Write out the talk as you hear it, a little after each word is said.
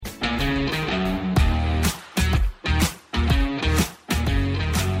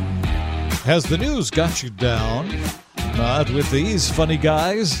Has the news got you down? Not with these funny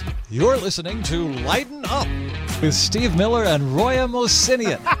guys. You're listening to Lighten Up with Steve Miller and Roya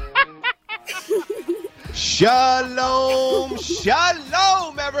Mosinian. Shalom,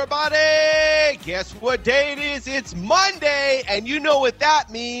 shalom, everybody. Guess what day it is? It's Monday, and you know what that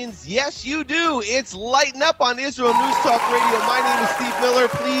means. Yes, you do. It's Lighten Up on Israel News Talk Radio. My name is Steve Miller.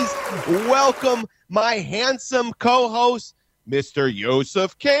 Please welcome my handsome co-host, Mr.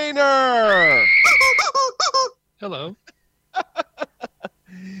 Yosef Kaner. Hello.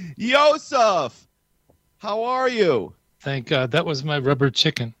 Yosef, how are you? Thank God. That was my rubber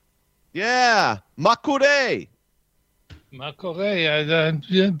chicken. Yeah. Makure.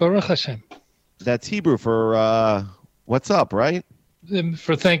 Makore. Baruch Hashem. That's Hebrew for what's up, right?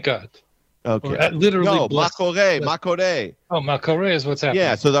 For thank God. Okay. Or, literally. No, Makore. Oh, Makore is what's happening.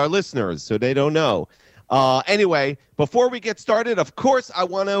 Yeah, so our listeners, so they don't know. Anyway, before we get started, of course, I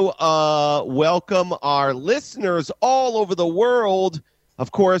want to welcome our listeners all over the world.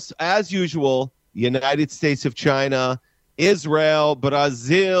 Of course, as usual, United States of China, Israel,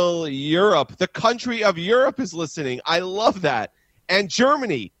 Brazil, Europe. The country of Europe is listening. I love that. And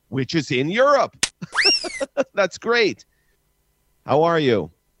Germany, which is in Europe. That's great. How are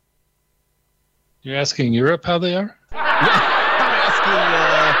you? You're asking Europe how they are?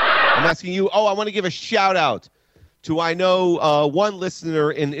 I'm asking you. Oh, I want to give a shout out to, I know, one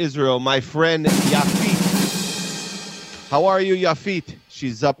listener in Israel, my friend Yafit. How are you, Yafit?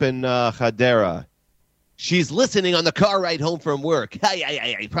 She's up in Hadera. She's listening on the car ride home from work.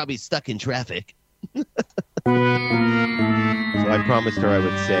 Hi, probably stuck in traffic. So I promised her I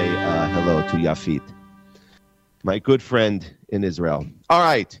would say hello to Yafit, my good friend in Israel. All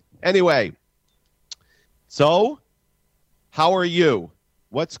right. Anyway, so how are you?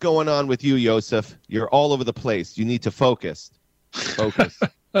 What's going on with you, Yosef? You're all over the place. You need to focus. Focus.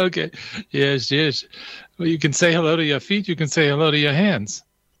 Okay. Yes. Well, you can say hello to your feet. You can say hello to your hands.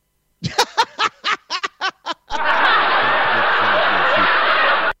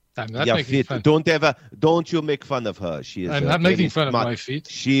 I'm not making fun. Don't you make fun of her. She is. I'm not making fun of my feet.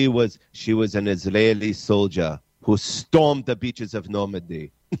 She was an Israeli soldier who stormed the beaches of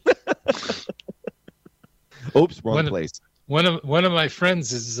Normandy. Oops, wrong place. One of my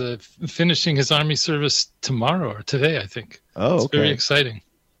friends is finishing his army service tomorrow or today, I think. Oh, it's okay. Very exciting.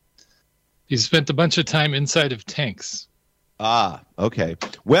 He spent a bunch of time inside of tanks. Ah, okay.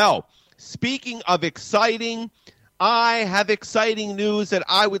 Well, speaking of exciting, I have exciting news that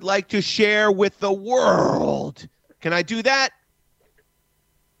I would like to share with the world. Can I do that?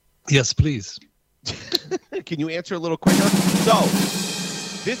 Yes, please. Can you answer a little quicker? So,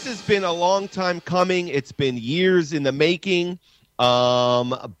 this has been a long time coming. It's been years in the making.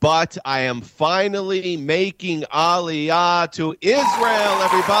 But I am finally making Aliyah to Israel,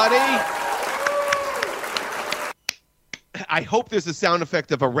 everybody. I hope there's a sound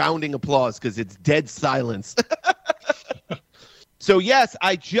effect of a rounding applause because it's dead silence. So, yes,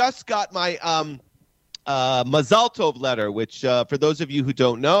 I just got my Mazal Tov letter, which for those of you who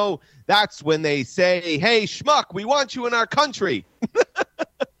don't know, that's when they say, hey, schmuck, we want you in our country.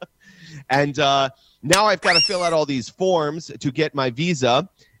 And now I've got to fill out all these forms to get my visa,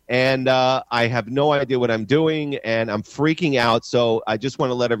 and I have no idea what I'm doing, and I'm freaking out. So I just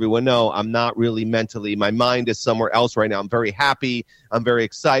want to let everyone know I'm not really mentally. My mind is somewhere else right now. I'm very happy. I'm very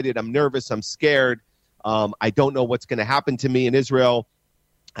excited. I'm nervous. I'm scared. I don't know what's going to happen to me in Israel.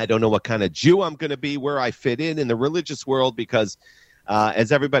 I don't know what kind of Jew I'm going to be, where I fit in the religious world, because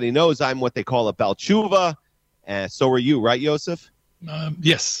as everybody knows, I'm what they call a Baal Tshuva. So are you, right, Yosef?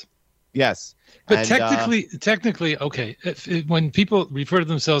 Yes. Yes. But technically, okay, when people refer to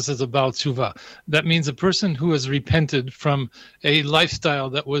themselves as a Baal Tshuva, that means a person who has repented from a lifestyle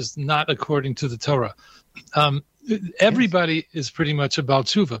that was not according to the Torah. Everybody is pretty much a Baal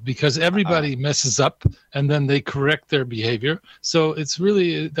Tshuva because everybody messes up and then they correct their behavior. So it's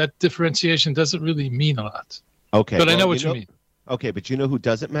really, that differentiation doesn't really mean a lot. Okay. But I know what you mean. Okay, but you know who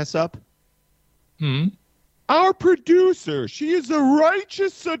doesn't mess up? Hmm? Our producer. She is a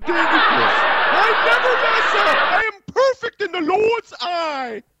righteous Sadiqus. I never mess up. I am perfect in the Lord's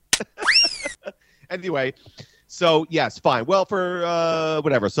eye. Anyway, so yes, fine. Well, for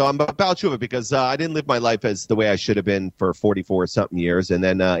whatever. So I'm about Tshuva because I didn't live my life as the way I should have been for 44-something years. And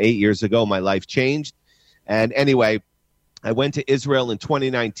then 8 years ago, my life changed. And anyway, I went to Israel in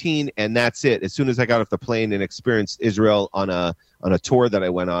 2019, and that's it. As soon as I got off the plane and experienced Israel on a tour that I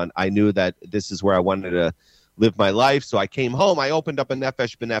went on, I knew that this is where I wanted to live my life. So I came home, I opened up a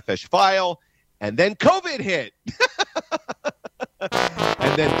Nefesh B'Nefesh file, and then COVID hit.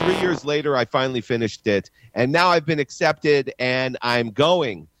 And then 3 years later, I finally finished it. And now I've been accepted, and I'm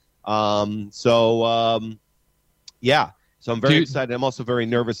going Yeah. So I'm very excited. I'm also very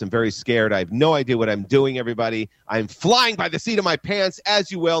nervous and very scared. I have no idea what I'm doing, everybody. I'm flying by the seat of my pants,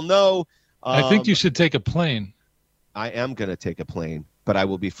 as you well know. I think you should take a plane. I am going to take a plane, but I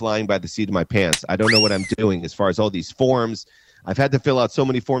will be flying by the seat of my pants. I don't know what I'm doing as far as all these forms. I've had to fill out so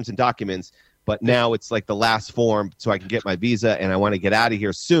many forms and documents, but now it's like the last form so I can get my visa, and I want to get out of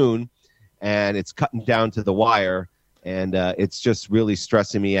here soon, and it's cutting down to the wire, and it's just really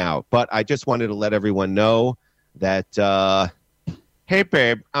stressing me out. But I just wanted to let everyone know that, hey,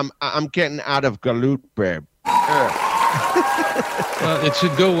 babe, I'm getting out of Galut, babe. Well, it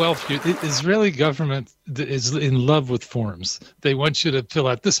should go well for you. The Israeli government is in love with forms. They want you to fill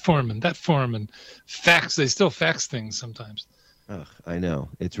out this form and that form and fax. They still fax things sometimes. Ugh, I know,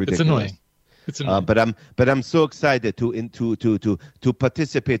 it's ridiculous. It's annoying. But I'm so excited to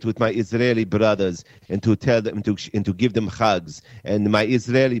participate with my Israeli brothers and to tell them and to give them hugs, and my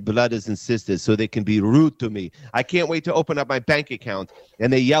Israeli brothers and sisters, so they can be rude to me. I can't wait to open up my bank account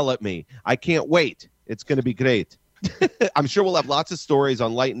and they yell at me. I can't wait. It's going to be great. I'm sure we'll have lots of stories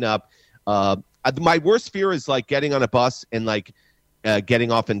on Lighten Up. My worst fear is like getting on a bus and like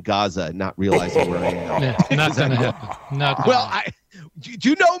getting off in Gaza and not realizing where I am. Yeah, not going to happen. Do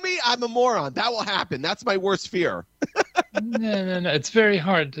you know me? I'm a moron. That will happen. That's my worst fear. No. It's very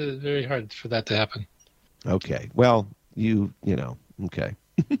hard for that to happen. Okay. Well, you know. Okay.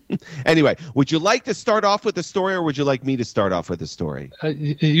 Anyway, would you like to start off with the story, or would you like me to start off with the story?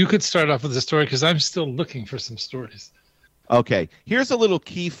 You could start off with the story because I'm still looking for some stories. Okay. Here's a little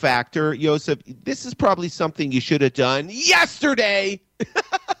key factor, Yosef. This is probably something you should have done yesterday,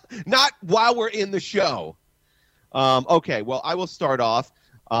 not while we're in the show. Okay. Well, I will start off.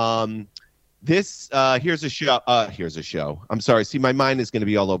 Here's a show. I'm sorry. See, my mind is going to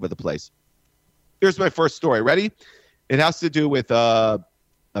be all over the place. Here's my first story. Ready? It has to do with,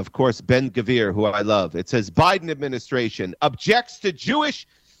 of course, Ben-Gvir, who I love. It says Biden administration objects to Jewish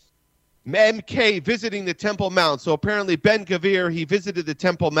MK visiting the Temple Mount. So apparently Ben-Gvir, he visited the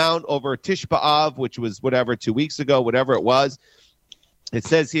Temple Mount over Tish B'Av, which was 2 weeks ago, whatever it was. It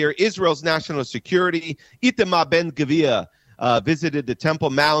says here, Israel's national security, Itamar Ben-Gvir, visited the Temple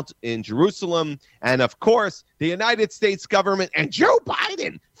Mount in Jerusalem. And of course, the United States government and Joe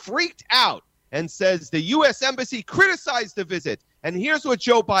Biden freaked out and says the U.S. Embassy criticized the visit. And here's what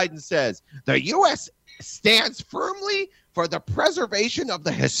Joe Biden says. The U.S. stands firmly for the preservation of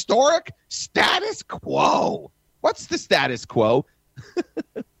the historic status quo. What's the status quo?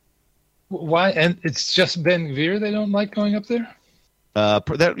 Why? And it's just Ben-Gvir they don't like going up there?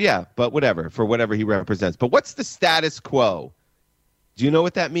 Yeah, but whatever, for whatever he represents. But what's the status quo? Do you know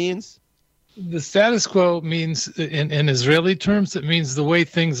what that means? The status quo means, in Israeli terms, it means the way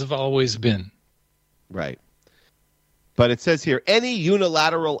things have always been. Right. But it says here, any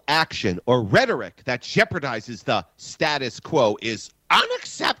unilateral action or rhetoric that jeopardizes the status quo is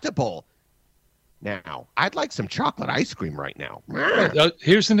unacceptable. Now, I'd like some chocolate ice cream right now.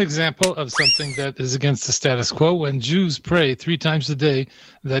 Here's an example of something that is against the status quo. When Jews pray 3 times a day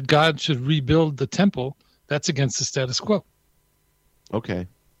that God should rebuild the temple, that's against the status quo. Okay.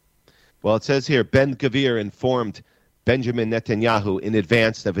 Well, it says here, Ben-Gvir informed Benjamin Netanyahu in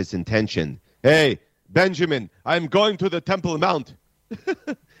advance of his intention. Hey, Benjamin, I'm going to the Temple Mount.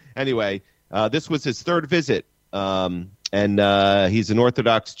 Anyway, this was his 3rd visit, and he's an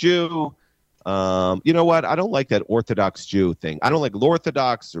Orthodox Jew. You know what? I don't like that Orthodox Jew thing. I don't like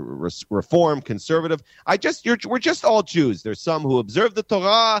Orthodox, Reform, Conservative. We're just all Jews. There's some who observe the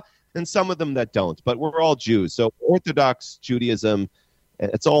Torah and some of them that don't, but we're all Jews. So Orthodox Judaism,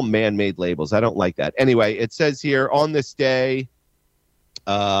 it's all man-made labels. I don't like that. Anyway, it says here, on this day,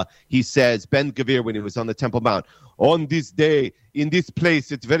 he says, Ben-Gvir, when he was on the Temple Mount, on this day, in this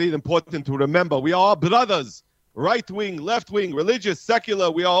place, it's very important to remember we are all brothers. Right wing, left wing, religious, secular,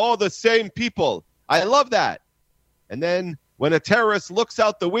 we are all the same people. I love that. And then when a terrorist looks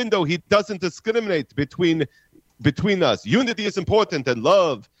out the window, he doesn't discriminate between us. Unity is important and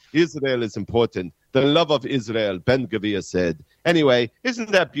love. Israel is important. The love of Israel, Ben-Gvir said. Anyway,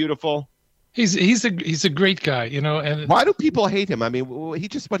 isn't that beautiful? He's a great guy, you know. And why do people hate him? I mean, what he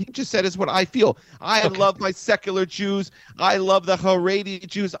just said is what I feel. I love my secular Jews. I love the Haredi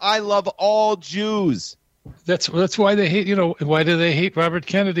Jews. I love all Jews. That's why they hate. You know, why do they hate Robert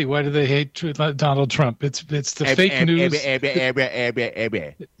Kennedy? Why do they hate Donald Trump? It's the fake news.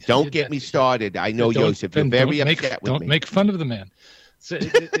 Don't get me started. I know Yosef. You're very upset with me. Don't make fun of the man. So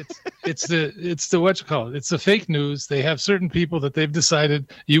it's the what you call it. It's the fake news. They have certain people that they've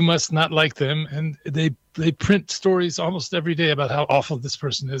decided you must not like them, and they print stories almost every day about how awful this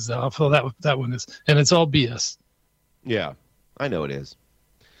person is, how awful that one is, and it's all BS. Yeah, I know it is.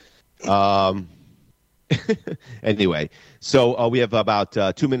 Anyway, so we have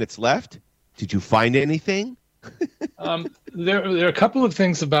about 2 minutes left. Did you find anything? There are a couple of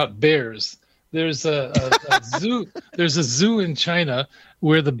things about bears. There's a zoo. There's a zoo in China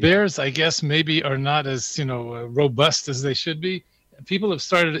where the bears, I guess, maybe are not as robust as they should be. People have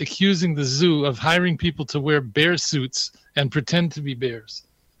started accusing the zoo of hiring people to wear bear suits and pretend to be bears.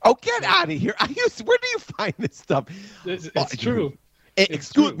 Oh, get out of here! Where do you find this stuff? It's true.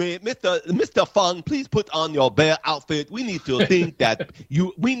 Excuse me, Mr. Fung, please put on your bear outfit. We need to think that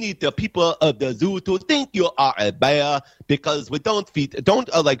we need the people of the zoo to think you are a bear because we don't don't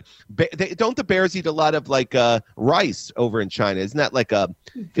the bears eat a lot of rice over in China? Isn't that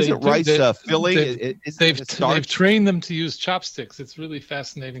isn't rice filling? They've trained them to use chopsticks. It's really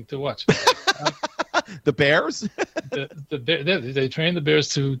fascinating to watch. The bears? They train the bears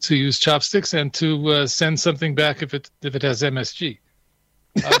to use chopsticks and to send something back if it has MSG.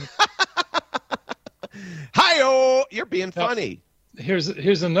 Hi-oh! You're being funny. Here's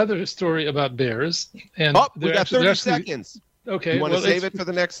another story about bears. And we got 30 seconds. Okay. You want to save it for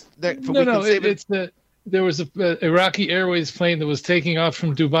the next? There was an Iraqi Airways plane that was taking off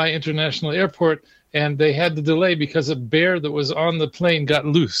from Dubai International Airport, and they had to delay because a bear that was on the plane got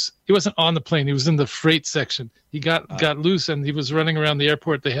loose. He wasn't on the plane; he was in the freight section. He got loose, and he was running around the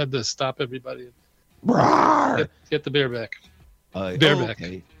airport. They had to stop everybody and get the bear back. Back.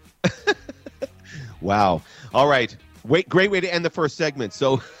 Wow. All right. Great way to end the first segment.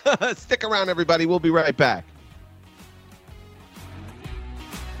 So stick around, everybody. We'll be right back.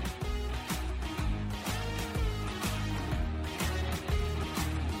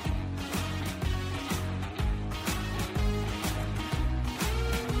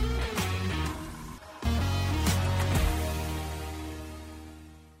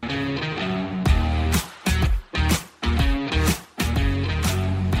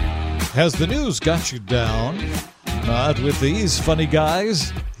 Has the news got you down? Not with these funny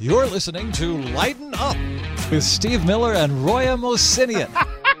guys. You're listening to Lighten Up with Steve Miller and Roya Mosinian.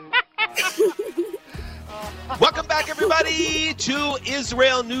 Welcome back, everybody, to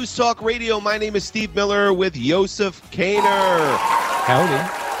Israel News Talk Radio. My name is Steve Miller with Yosef Kaner. Howdy.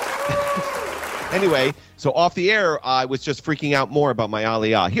 Anyway, so off the air, I was just freaking out more about my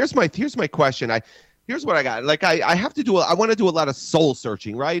Aliyah. Here's my question. Here's what I got. I have to do. I want to do a lot of soul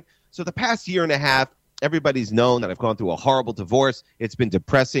searching, right? So the past year and a half, everybody's known that I've gone through a horrible divorce. It's been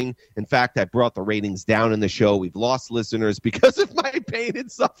depressing. In fact, I brought the ratings down in the show. We've lost listeners because of my pain and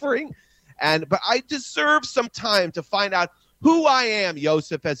suffering. But I deserve some time to find out who I am,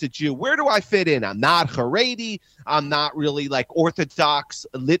 Yosef, as a Jew. Where do I fit in? I'm not Haredi. I'm not really Orthodox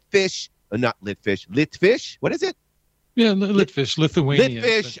Litvish. Not Litvish. Litvish? What is it? Yeah, Litvish, Lithuania.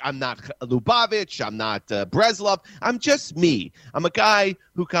 Litvish. I'm not Lubavitch. I'm not Breslov. I'm just me. I'm a guy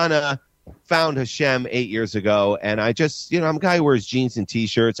who kind of found Hashem 8 years ago, and I just, I'm a guy who wears jeans and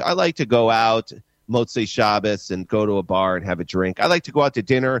T-shirts. I like to go out Motzei Shabbos and go to a bar and have a drink. I like to go out to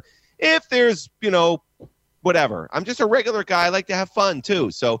dinner if there's, whatever. I'm just a regular guy. I like to have fun,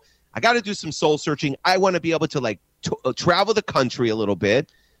 too. So I got to do some soul searching. I want to be able to, travel the country a little bit.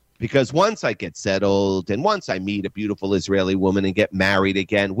 Because once I get settled and once I meet a beautiful Israeli woman and get married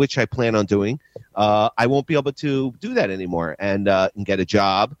again, which I plan on doing, I won't be able to do that anymore and get a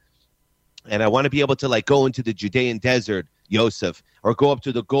job. And I want to be able to go into the Judean desert, Yosef, or go up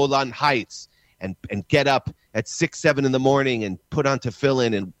to the Golan Heights and get up at 6, 7 in the morning and put on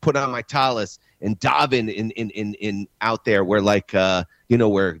tefillin and put on my talis and daven in out there where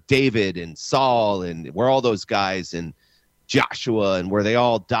where David and Saul and where all those guys and Joshua and where they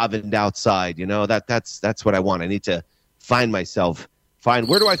all davened outside, that's what I want. I need to find myself, where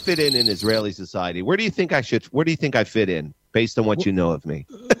do I fit in Israeli society? Where do you think I fit in based on what you know of me?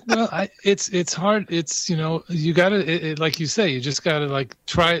 Well, it's hard. It's, you gotta, like you say, you just gotta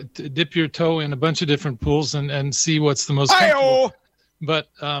try to dip your toe in a bunch of different pools and see what's the most comfortable.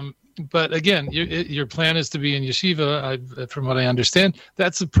 But again, your plan is to be in yeshiva. From what I understand,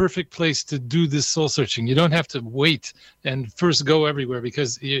 that's a perfect place to do this soul searching. You don't have to wait and first go everywhere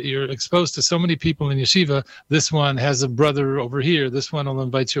because you're exposed to so many people in yeshiva. This one has a brother over here. This one will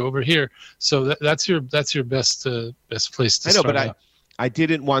invite you over here. So that's your best place to start. I know, but I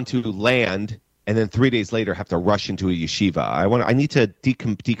didn't want to land and then 3 days later have to rush into a yeshiva. I need to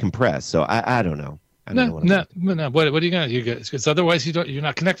decompress. So I don't know. No. What are you gonna? Because otherwise you're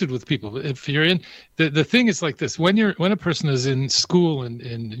not connected with people. If you're in the thing is like this: when a person is in school and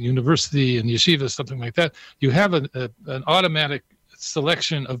in university and yeshiva, something like that, you have an automatic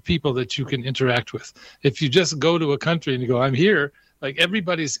selection of people that you can interact with. If you just go to a country and you go, I'm here, Like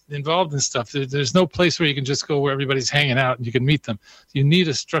everybody's involved in stuff. There's no place where you can just go where everybody's hanging out and you can meet them. You need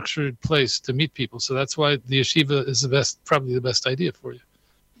a structured place to meet people. So that's why the yeshiva is probably the best idea for you.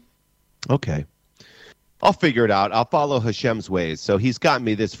 Okay. I'll figure it out. I'll follow Hashem's ways. So he's gotten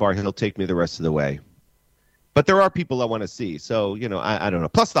me this far. He'll take me the rest of the way. But there are people I want to see. So, I don't know.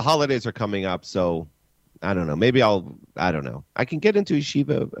 Plus the holidays are coming up. So I don't know. Maybe I don't know. I can get into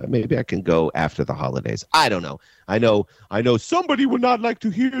yeshiva. Maybe I can go after the holidays. I don't know. I know somebody would not like to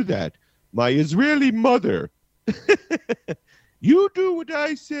hear that. My Israeli mother. You do what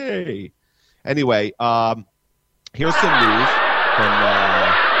I say. Anyway, here's some news from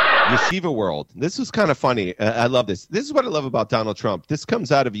Yeshiva World. This was kind of funny. I love this. This is what I love about Donald Trump. This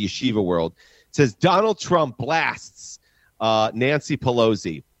comes out of Yeshiva World. It says Donald Trump blasts Nancy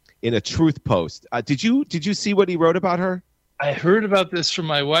Pelosi in a truth post. Did you see what he wrote about her? I heard about this from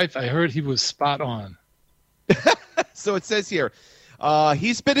my wife. I heard he was spot on. So it says here,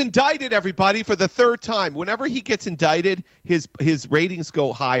 he's been indicted, everybody, for the third time. Whenever he gets indicted, his ratings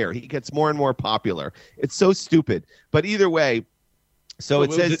go higher. He gets more and more popular. It's so stupid. But either way, so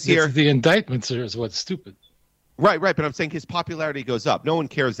it says here. The indictments is what's stupid. Right. But I'm saying his popularity goes up. No one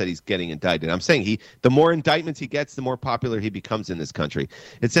cares that he's getting indicted. I'm saying the more indictments he gets, the more popular he becomes in this country.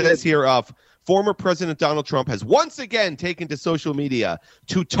 It says here, former President Donald Trump has once again taken to social media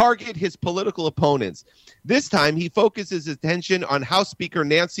to target his political opponents. This time, he focuses his attention on House Speaker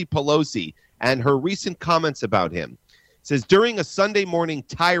Nancy Pelosi and her recent comments about him. It says, during a Sunday morning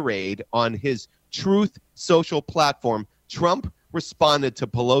tirade on his Truth social platform, Trump responded to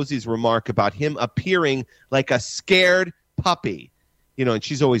Pelosi's remark about him appearing like a scared puppy. And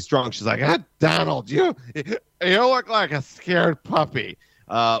she's always drunk. She's like, Donald, you look like a scared puppy.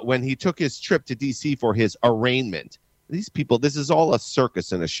 When he took his trip to D.C. for his arraignment. These people, this is all a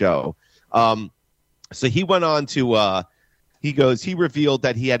circus and a show. So he went on to, he revealed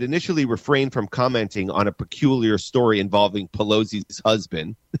that he had initially refrained from commenting on a peculiar story involving Pelosi's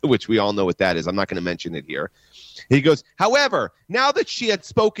husband, which we all know what that is. I'm not going to mention it here. He goes, however, now that she had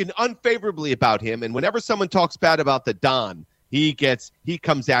spoken unfavorably about him, and whenever someone talks bad about the Don, he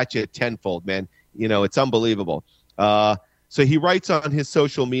comes at you tenfold, man. It's unbelievable. So he writes on his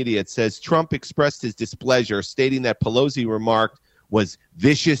social media, it says, Trump expressed his displeasure, stating that Pelosi remark was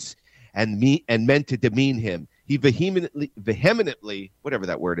vicious and meant to demean him. He vehemently, whatever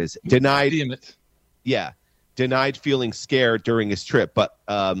that word is, denied feeling scared during his trip. But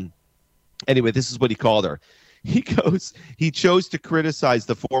anyway, this is what he called her. He chose to criticize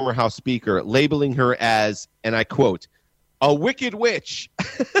the former House Speaker, labeling her as, and I quote, a wicked witch,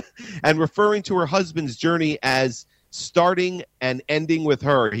 and referring to her husband's journey as starting and ending with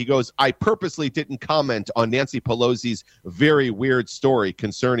her. He goes, I purposely didn't comment on Nancy Pelosi's very weird story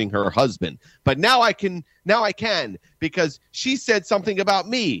concerning her husband. But now I can, because she said something about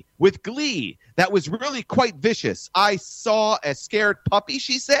me with glee that was really quite vicious. I saw a scared puppy,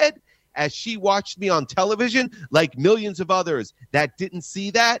 she said, as she watched me on television, like millions of others that didn't see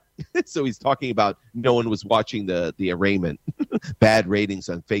that. So he's talking about no one was watching the arraignment. Bad ratings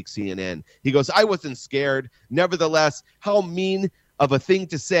on fake CNN. He goes, I wasn't scared. Nevertheless, how mean of a thing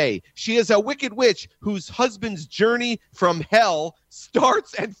to say. She is a wicked witch whose husband's journey from hell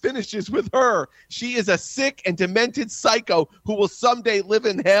starts and finishes with her. She is a sick and demented psycho who will someday live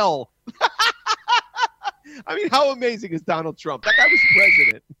in hell. I mean, how amazing is Donald Trump? That guy was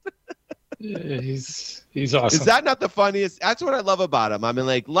president. Yeah, he's awesome. Is that not the funniest? That's what I love about him. I mean,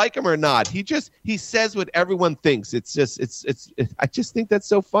 like him or not, he says what everyone thinks. I just think that's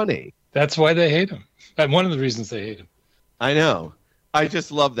so funny. That's why they hate him. And one of the reasons they hate him. I know. I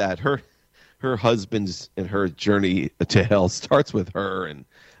just love that. Her husband's and her journey to hell starts with her, and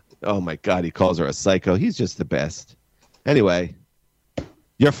oh my God, he calls her a psycho. He's just the best. Anyway,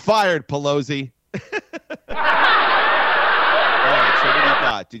 you're fired, Pelosi.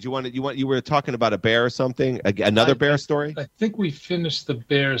 Did you were talking about a bear or something? Another bear story? I think we finished the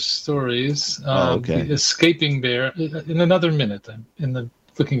bear stories. Okay. The escaping bear in another minute. I'm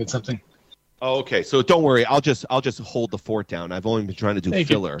looking at something. Oh, okay. So don't worry. I'll just hold the fort down. I've only been trying to do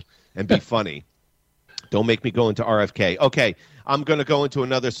filler and be funny. Don't make me go into RFK. Okay. I'm going to go into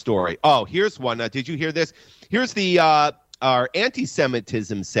another story. Oh, here's one. Did you hear this? Here's our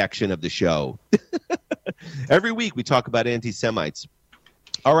anti-Semitism section of the show. Every week we talk about anti-Semites.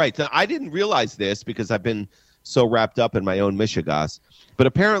 All right. Now, I didn't realize this because I've been so wrapped up in my own mishigas. But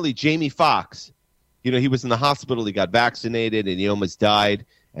apparently Jamie Foxx, he was in the hospital. He got vaccinated and he almost died.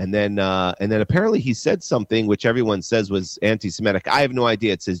 And then apparently he said something which everyone says was anti-Semitic. I have no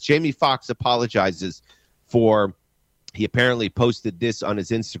idea. It says Jamie Foxx apologizes he apparently posted this on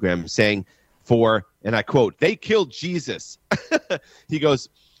his Instagram saying, for, and I quote, "They killed Jesus." He goes,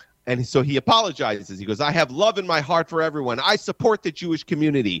 and so he apologizes. He goes, "I have love in my heart for everyone. I support the Jewish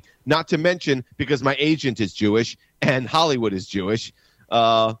community, not to mention because my agent is Jewish and Hollywood is Jewish."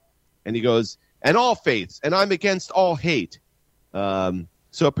 And he goes, "And all faiths, and I'm against all hate."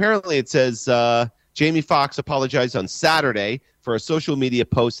 So apparently it says Jamie Foxx apologized on Saturday for a social media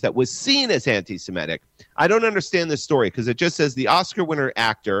post that was seen as anti-Semitic. I don't understand this story because it just says the Oscar winner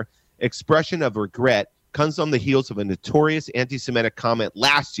actor expression of regret comes on the heels of a notorious anti-Semitic comment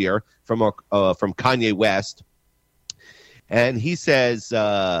last year from Kanye West. And he says,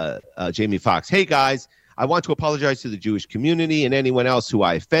 Jamie Foxx, "Hey guys, I want to apologize to the Jewish community and anyone else who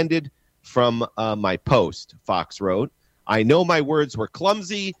I offended from my post," Fox wrote. "I know my words were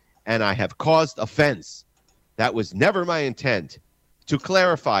clumsy and I have caused offense. That was never my intent. To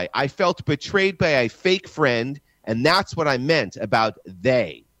clarify, I felt betrayed by a fake friend, and that's what I meant about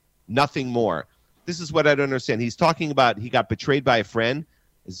they. Nothing more." This is what I don't understand. He's talking about he got betrayed by a friend,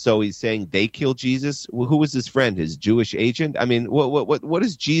 so he's saying they killed Jesus. Well, who was his friend? His Jewish agent? I mean, what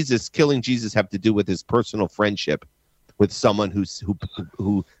does Jesus killing Jesus have to do with his personal friendship with someone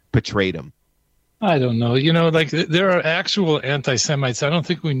who betrayed him? I don't know. Like there are actual anti-Semites. I don't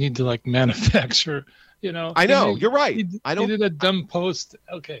think we need to like manufacture. I know you're right. He did a dumb post.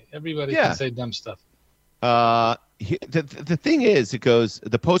 Okay, everybody can say dumb stuff. The thing is, it goes.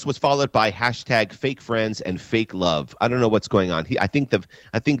 The post was followed by hashtag fake friends and fake love. I don't know what's going on. I think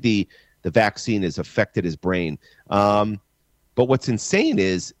the vaccine has affected his brain. But what's insane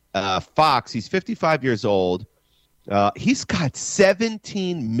is Fox. He's 55 years old. He's got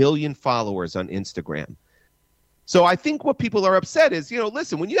 17 million followers on Instagram. So I think what people are upset is,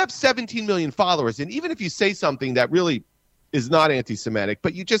 listen, when you have 17 million followers, and even if you say something that really is not anti-Semitic,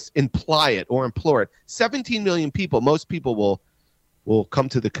 but you just imply it or implore it, 17 million people, most people will come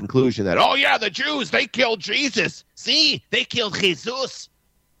to the conclusion that, oh, yeah, the Jews, they killed Jesus. See, they killed Jesus.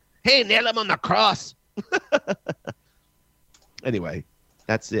 Hey, nail him on the cross. Anyway,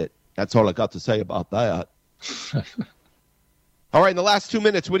 that's it. That's all I got to say about that. All right, in the last 2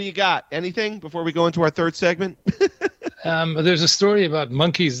 minutes, what do you got? Anything before we go into our third segment? There's a story about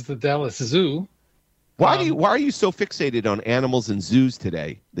monkeys at the Dallas Zoo. Why are you so fixated on animals and zoos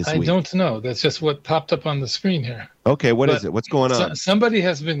today? This week? I don't know. That's just what popped up on the screen here. Okay, what is it? What's going on? Somebody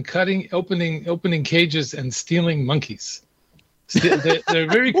has been opening cages and stealing monkeys. They're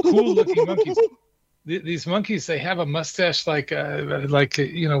very cool looking monkeys. These monkeys, they have a mustache like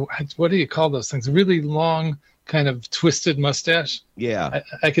what do you call those things? Really long, kind of twisted mustache. Yeah.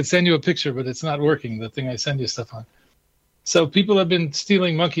 I could send you a picture, but it's not working, the thing I send you stuff on. So people have been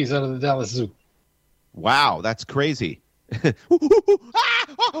stealing monkeys out of the Dallas Zoo. Wow, that's crazy. Why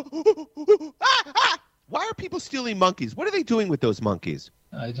are people stealing monkeys? What are they doing with those monkeys?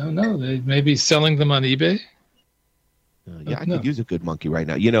 I don't know. They may be selling them on eBay. I could use a good monkey right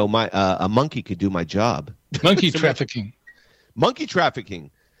now. A monkey could do my job. Monkey trafficking. Monkey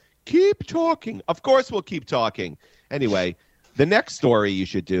trafficking. Keep talking. Of course we'll keep talking. Anyway, the next story you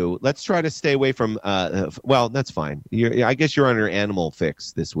should do, let's try to stay away from, well, that's fine. I guess you're on your animal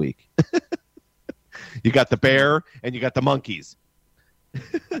fix this week. You got the bear and you got the monkeys.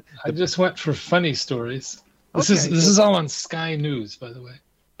 I just went for funny stories. This is all on Sky News, by the way.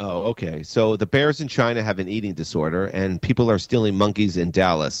 Oh, okay. So the bears in China have an eating disorder, and people are stealing monkeys in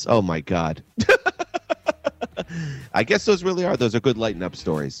Dallas. Oh, my God. I guess those are good Lighten Up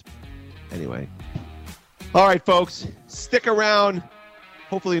stories. Anyway. All right, folks. Stick around.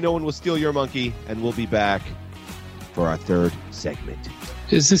 Hopefully no one will steal your monkey, and we'll be back for our third segment.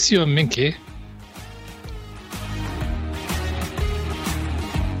 Is this your minky?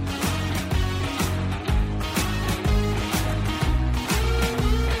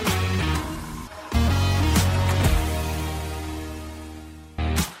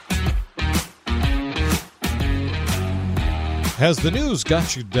 Has the news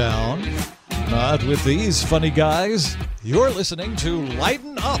got you down? Not with these funny guys. You're listening to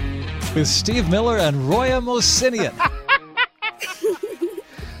Lighten Up with Steve Miller and Roya Mosinian.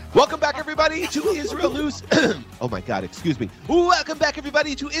 Welcome back, everybody, to Israel News. Oh, my God, excuse me. Welcome back,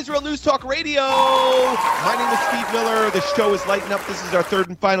 everybody, to Israel News Talk Radio. My name is Steve Miller. The show is Lighten Up. This is our third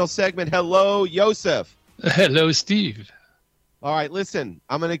and final segment. Hello, Yosef. Hello, Steve. All right, listen,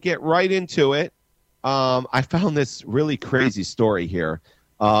 I'm going to get right into it. I found this really crazy story here.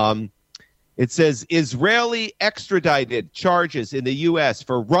 It says Israeli extradited charges in the U.S.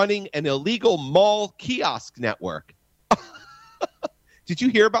 for running an illegal mall kiosk network. Did you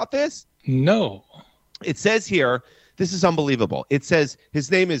hear about this? No. It says here This is unbelievable. It says his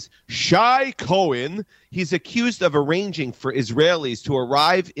name is Shai Cohen. He's accused of arranging for Israelis to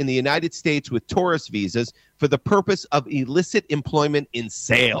arrive in the United States with tourist visas for the purpose of illicit employment in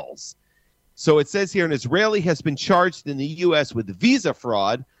sales. So it says here an Israeli has been charged in the U.S. with visa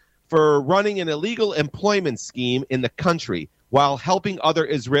fraud for running an illegal employment scheme in the country while helping other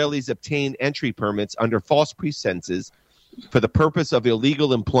Israelis obtain entry permits under false pretenses for the purpose of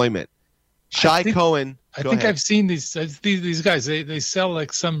illegal employment. Shai Cohen. I think I've seen these guys. They sell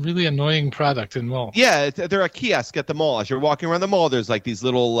like some really annoying product in mall. Yeah, they're a kiosk at the mall. As you're walking around the mall, there's like these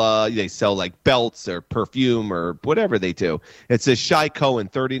little, they sell like belts or perfume or whatever they do. It says Shai Cohen,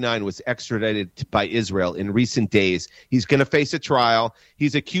 39, was extradited by Israel in recent days. He's going to face a trial.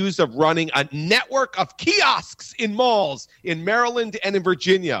 He's accused of running a network of kiosks in malls in Maryland and in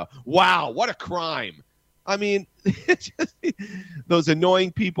Virginia. Wow, what a crime. I mean, those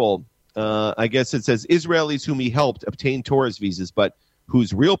annoying people. I guess it says Israelis whom he helped obtain tourist visas, but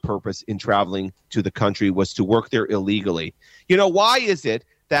whose real purpose in traveling to the country was to work there illegally. You know, why is it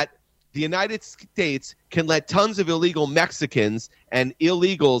that the United States can let tons of illegal Mexicans and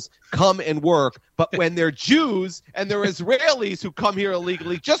illegals come and work, but when they're Jews and they're Israelis who come here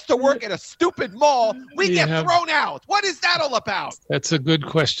illegally just to work at a stupid mall, we get thrown out? What is that all about? That's a good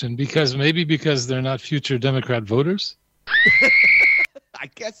question, because they're not future Democrat voters? I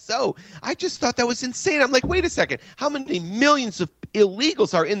guess so. I just thought that was insane. I'm like, wait a second. How many millions of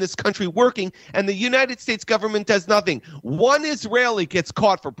illegals are in this country working, and the United States government does nothing? One Israeli gets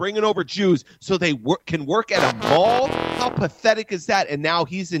caught for bringing over Jews so they can work at a mall? How pathetic is that? And now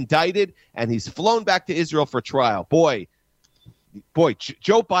he's indicted, and he's flown back to Israel for trial. Boy,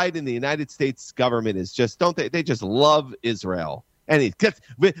 Joe Biden, the United States government is just, don't they? They just love Israel. And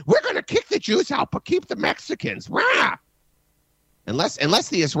we're going to kick the Jews out, but keep the Mexicans. Rah! Unless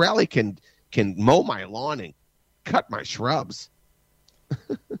the Israeli can mow my lawn and cut my shrubs.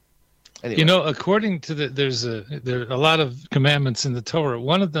 Anyway. You know, according to there are a lot of commandments in the Torah.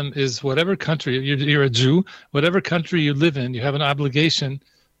 One of them is whatever country you're a Jew, whatever country you live in, you have an obligation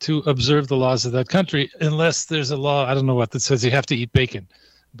to observe the laws of that country, unless there's a law, I don't know what, that says you have to eat bacon.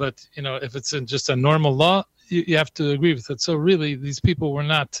 But you know, if it's just a normal law, you have to agree with it. So really, these people were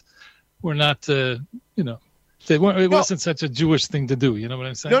not you know. It wasn't such a Jewish thing to do. You know what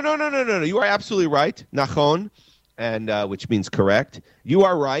I'm saying? No. You are absolutely right, Nachon, and which means correct. You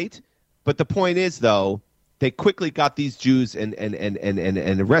are right. But the point is, though, they quickly got these Jews and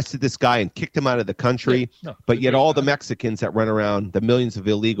arrested this guy and kicked him out of the country. Yeah, but yet all the Mexicans that run around, the millions of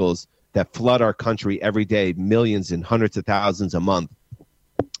illegals that flood our country every day, millions and hundreds of thousands a month,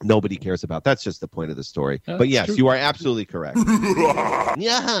 nobody cares about. That's just the point of the story. But yes, true. You are absolutely correct.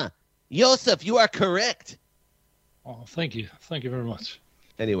 Yeah, Yosef, you are correct. Oh, thank you. Thank you very much.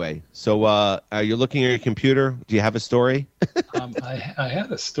 Anyway, so you're looking at your computer. Do you have a story? I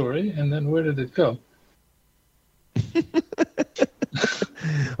had a story, and then where did it go?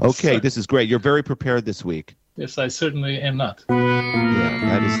 Okay, this is great. You're very prepared this week. Yes, I certainly am not. Yeah,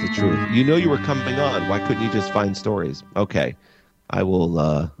 that is the truth. You know you were coming on. Why couldn't you just find stories? Okay, I will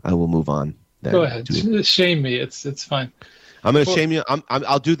move on. Then. Go ahead. Shame me. It's fine. I'm going to shame you.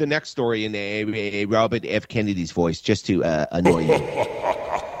 I'll do the next story in a Robert F. Kennedy's voice just to annoy you.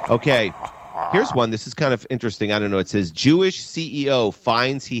 Okay, here's one. This is kind of interesting. I don't know. It says Jewish CEO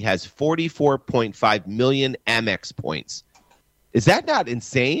finds he has 44.5 million Amex points. Is that not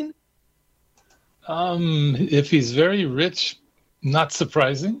insane? If he's very rich, not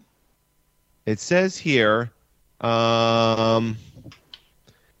surprising. It says here. Move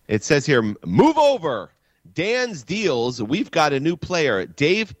over. Dan's Deals, we've got a new player,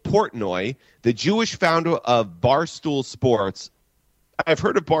 Dave Portnoy, the Jewish founder of Barstool Sports. I've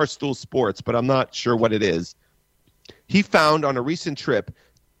heard of Barstool Sports, but I'm not sure what it is. He found on a recent trip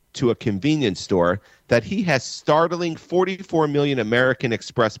to a convenience store that he has startling 44 million American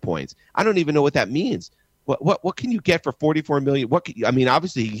Express points. I don't even know what that means. What can you get for 44 million?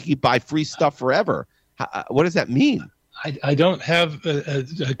 Obviously, he could buy free stuff forever. What does that mean? I don't have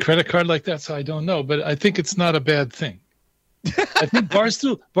a credit card like that, so I don't know. But I think it's not a bad thing. I think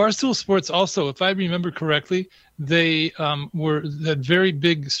Barstool Sports also, if I remember correctly, they had very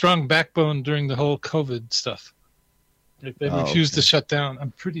big, strong backbone during the whole COVID stuff. Like they refused to shut down.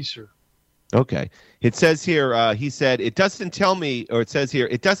 I'm pretty sure. Okay. It says here, he said, it doesn't tell me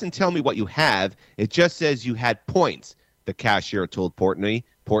what you have. It just says you had points, the cashier told Portnoy.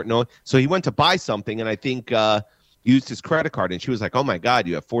 So he went to buy something, and I think used his credit card, and she was like, oh, my God,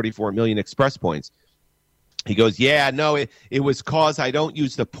 you have 44 million Express points. He goes, yeah, no, it was cause I don't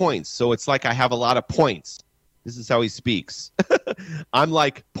use the points, so it's like I have a lot of points. This is how he speaks. I'm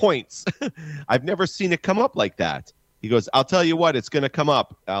like, points. I've never seen it come up like that. He goes, I'll tell you what, it's going to come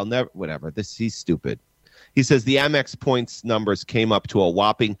up. I'll never, whatever. He's stupid. He says the Amex points numbers came up to a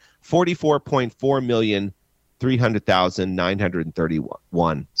whopping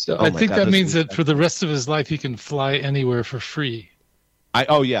 44.4,300,931. So I think that means that for the rest of his life, he can fly anywhere for free.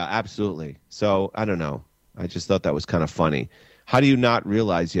 Oh yeah, absolutely. So I don't know. I just thought that was kind of funny. How do you not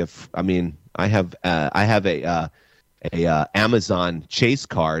realize you have? I mean, I have a Amazon Chase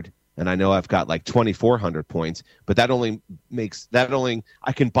card, and I know I've got like 2,400 points, but I can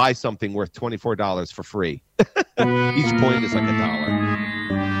buy something worth $24 for free. Each point is like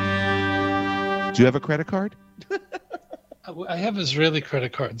 $1. Do you have a credit card? I have Israeli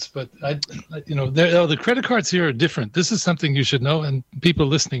credit cards, but the credit cards here are different. This is something you should know, and people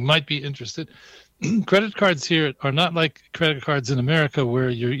listening might be interested. Credit cards here are not like credit cards in America, where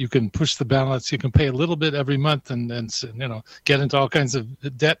you can push the balance. You can pay a little bit every month, and get into all kinds of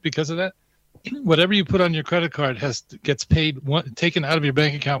debt because of that. Whatever you put on your credit card gets taken out of your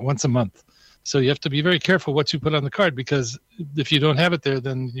bank account once a month. So you have to be very careful what you put on the card, because if you don't have it there,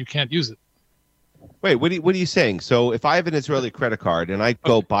 then you can't use it. Wait, what are you saying? So if I have an Israeli credit card and I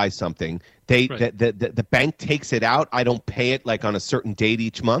go buy something, the bank takes it out. I don't pay it like on a certain date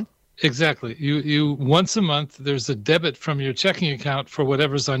each month? Exactly. You once a month, there's a debit from your checking account for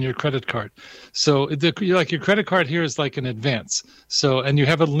whatever's on your credit card. So your credit card here is like an advance. So, and you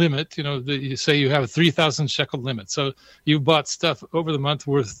have a limit, you say you have a 3,000 shekel limit. So you bought stuff over the month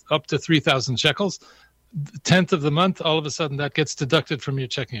worth up to 3,000 shekels. The 10th of the month, all of a sudden that gets deducted from your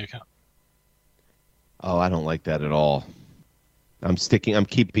checking account. Oh, I don't like that at all. I'm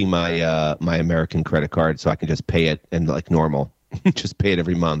keeping my my American credit card so I can just pay it and like normal. Just pay it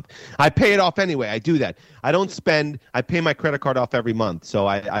every month. I pay it off anyway. I do that. I don't spend. I pay my credit card off every month, so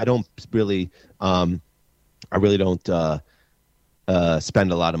I don't really I really don't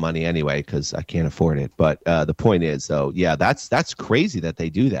spend a lot of money anyway because I can't afford it. But the point is, though, yeah, that's crazy that they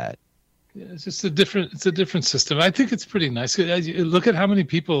do that. Yeah, it's just a different system. I think it's pretty nice. Look at how many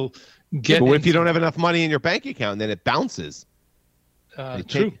people get. But what if you don't have enough money in your bank account and then it bounces?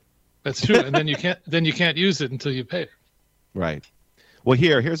 True, that's true, and then you can't use it until you pay it. Right. Well,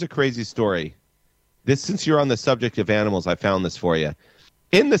 here's a crazy story. Since you're on the subject of animals, I found this for you.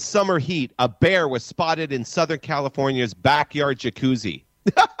 In the summer heat, a bear was spotted in Southern California's backyard jacuzzi.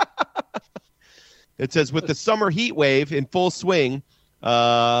 It says, with the summer heat wave in full swing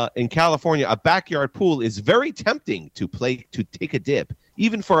in California, a backyard pool is very tempting to take a dip,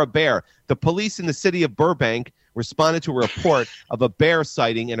 even for a bear. The police in the city of Burbank responded to a report of a bear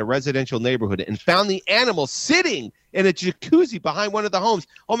sighting in a residential neighborhood and found the animal sitting in a jacuzzi behind one of the homes.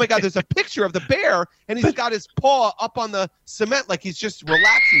 Oh my God, there's a picture of the bear, and he's got his paw up on the cement like he's just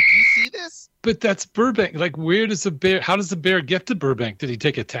relaxing. Do you see this? But that's Burbank. Like, how does the bear get to Burbank? Did he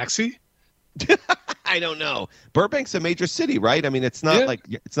take a taxi? I don't know. Burbank's a major city, right? I mean, it's not like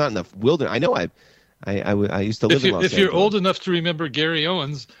it's not in the wilderness. I know I used to live in Los Angeles. If you're old enough to remember Gary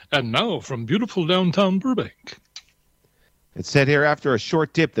Owens, and now from beautiful downtown Burbank. It said here, after a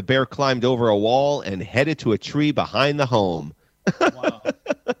short dip, the bear climbed over a wall and headed to a tree behind the home. Wow.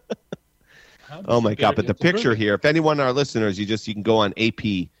 Oh my God. But the picture here, if anyone of our listeners, you can go on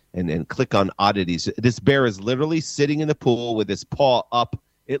AP and click on oddities. This bear is literally sitting in the pool with his paw up.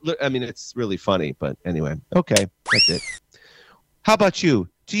 It's really funny, but anyway. Okay, that's it. How about you?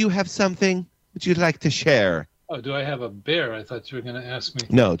 Do you have something that you'd like to share? Oh, do I have a bear? I thought you were going to ask me.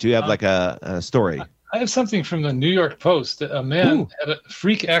 No, do you have like a story? I have something from the New York Post. A man had a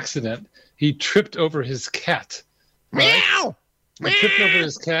freak accident. He tripped over his cat. Meow! He tripped over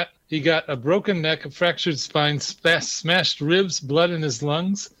his cat. He got a broken neck, a fractured spine, smashed ribs, blood in his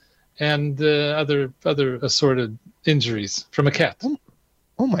lungs, and other assorted injuries from a cat.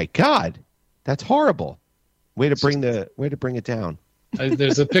 Oh my God, that's horrible. Way to bring it down.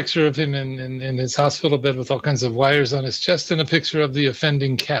 There's a picture of him in his hospital bed with all kinds of wires on his chest, and a picture of the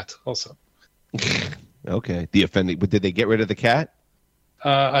offending cat also. Okay, the offending. But did they get rid of the cat?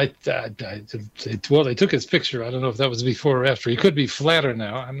 They took his picture. I don't know if that was before or after. He could be flatter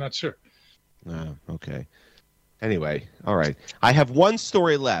now. I'm not sure. Okay. Anyway, all right. I have one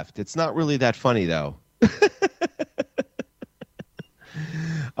story left. It's not really that funny though.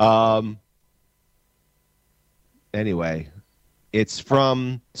 Anyway, it's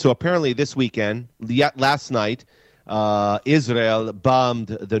from. So apparently this weekend, last night, Israel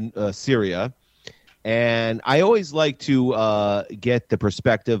bombed Syria. And I always like to get the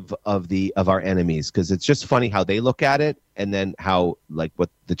perspective of our enemies, because it's just funny how they look at it and then how what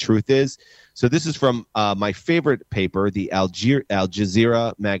the truth is. So this is from my favorite paper, the Al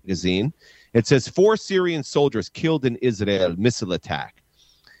Jazeera magazine. It says 4 Syrian soldiers killed in Israel missile attack.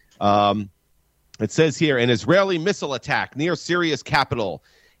 It says here, an Israeli missile attack near Syria's capital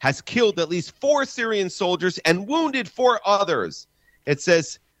has killed at least 4 Syrian soldiers and wounded 4 others. It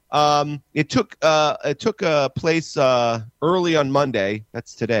says it took place early on Monday.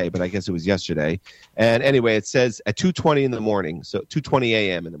 That's today, but I guess it was yesterday. And anyway, it says at 2:20 in the morning, so 2:20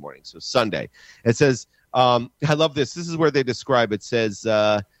 a.m. in the morning, so Sunday. It says, I love this. This is where they describe it. It says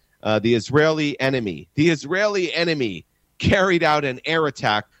the Israeli enemy carried out an air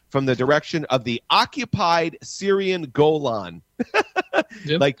attack from the direction of the occupied Syrian Golan.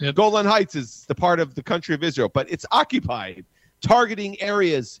 Golan Heights is the part of the country of Israel, but it's occupied, targeting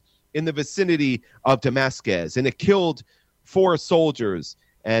areas in the vicinity of Damascus. And it killed 4 soldiers.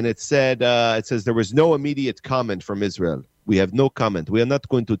 And it says there was no immediate comment from Israel. We have no comment. We are not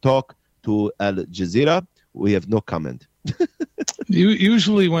going to talk to Al Jazeera. We have no comment.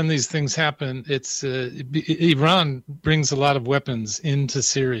 Usually when these things happen, it's Iran brings a lot of weapons into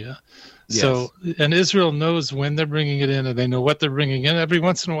Syria. Yes. So, and Israel knows when they're bringing it in, and they know what they're bringing in. Every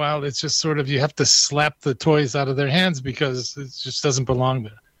once in a while, it's just sort of, you have to slap the toys out of their hands because it just doesn't belong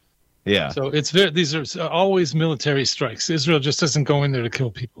there. Yeah. So these are always military strikes. Israel just doesn't go in there to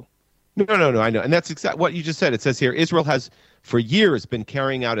kill people. No, I know. And that's exactly what you just said. It says here, Israel has for years been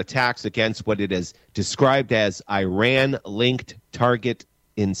carrying out attacks against what it has described as Iran-linked target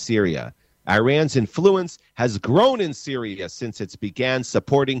in Syria. Iran's influence has grown in Syria since it began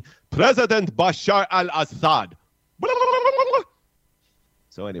supporting President Bashar al-Assad.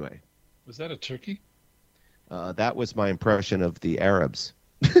 So anyway. Was that a turkey? That was my impression of the Arabs.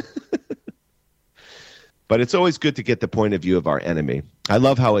 But it's always good to get the point of view of our enemy. I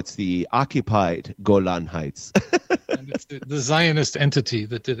love how it's the occupied Golan Heights. And it's the Zionist entity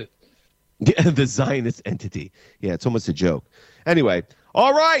that did it. Yeah, the Zionist entity. Yeah, it's almost a joke. Anyway,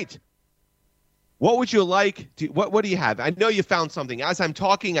 all right. What would you like? What do you have? I know you found something. As I'm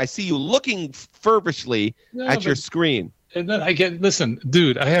talking, I see you looking feverishly at your screen. And then listen,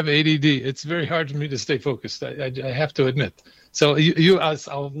 dude, I have ADD. It's very hard for me to stay focused. I have to admit. So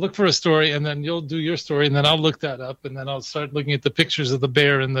I'll look for a story, and then you'll do your story, and then I'll look that up, and then I'll start looking at the pictures of the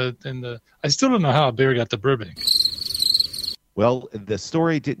bear and the. I still don't know how a bear got to Burbank. Well, the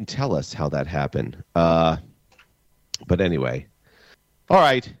story didn't tell us how that happened. But anyway, all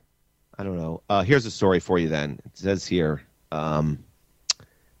right. I don't know. Here's a story for you. Then it says here. Oh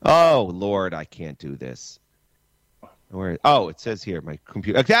Lord, I can't do this. It says here, my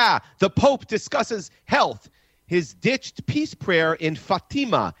computer. The Pope discusses health. His ditched peace prayer in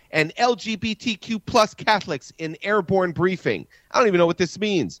Fatima and LGBTQ plus Catholics in airborne briefing. I don't even know what this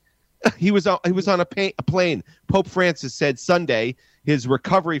means. He was on a plane. Pope Francis said Sunday his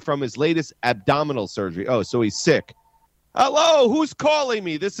recovery from his latest abdominal surgery. Oh, so he's sick. Hello, who's calling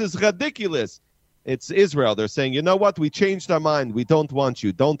me? This is ridiculous. It's Israel. They're saying, you know what? We changed our mind. We don't want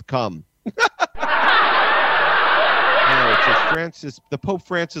you. Don't come. The Pope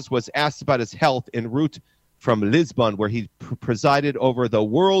Francis was asked about his health en route from Lisbon, where he presided over the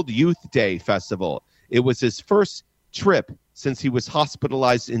World Youth Day Festival. It was his first trip since he was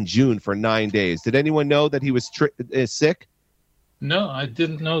hospitalized in June for 9 days. Did anyone know that he was sick? No, I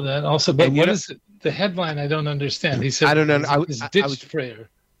didn't know that. Also, but what is it? The headline? I don't understand. He said, I don't know. His ditched prayer.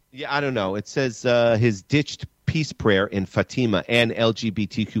 Yeah, I don't know. It says his ditched peace prayer in Fatima and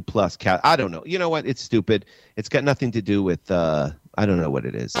LGBTQ plus. I don't know. You know what? It's stupid. It's got nothing to do with. I don't know what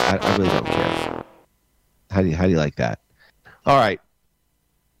it is. I really don't care. How do you like that? All right.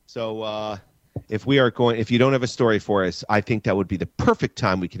 So if you don't have a story for us, I think that would be the perfect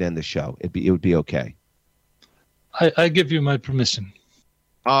time we could end the show. It would be okay. I give you my permission.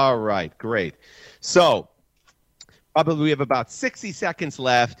 All right, great. So probably we have about 60 seconds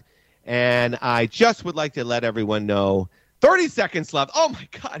left, and I just would like to let everyone know 30 seconds left. Oh my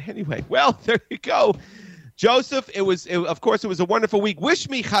God. Anyway, well, there you go. Joseph, of course, it was a wonderful week. Wish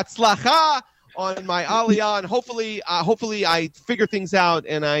me chatzlacha on my aliyah, and hopefully I figure things out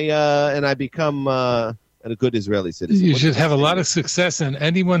and I become a good Israeli citizen. You should have a lot of success, and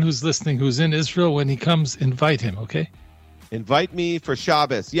anyone who's listening who's in Israel, when he comes, invite him, okay? Invite me for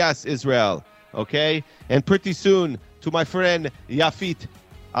Shabbos. Yes, Israel. Okay? And pretty soon, to my friend Yafit,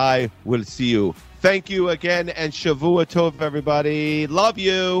 I will see you. Thank you again, and Shavua Tov, everybody. Love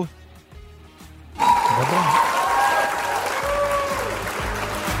you. Bye-bye.